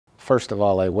first of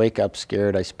all, I wake up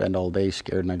scared, I spend all day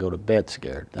scared, and I go to bed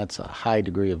scared. That's a high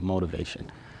degree of motivation.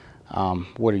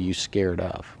 What are you scared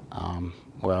of?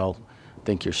 Well, I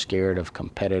think you're scared of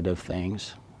competitive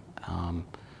things.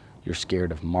 You're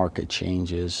scared of market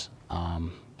changes.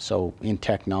 So in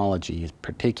technology,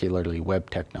 particularly web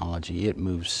technology, it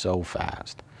moves so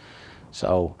fast.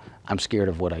 So I'm scared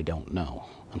of what I don't know.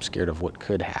 I'm scared of what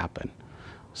could happen.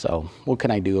 So what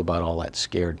can I do about all that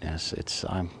scaredness?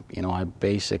 I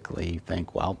basically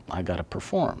think, well, I got to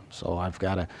perform. So I've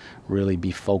got to really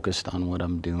be focused on what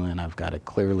I'm doing. I've got to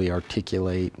clearly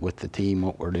articulate with the team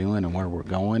what we're doing and where we're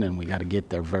going, and we got to get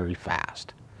there very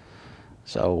fast.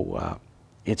 So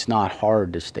it's not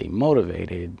hard to stay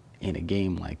motivated in a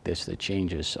game like this that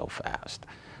changes so fast.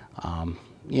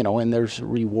 And there's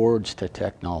rewards to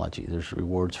technology. There's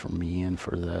rewards for me and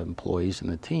for the employees and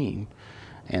the team,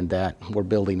 and that we're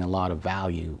building a lot of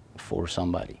value for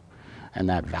somebody. And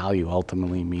that value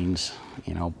ultimately means,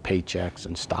 paychecks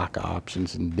and stock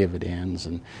options and dividends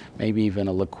and maybe even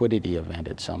a liquidity event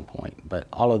at some point. But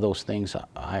all of those things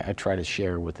I try to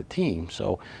share with the team.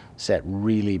 So set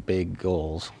really big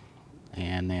goals,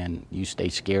 and then you stay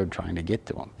scared trying to get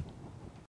to them.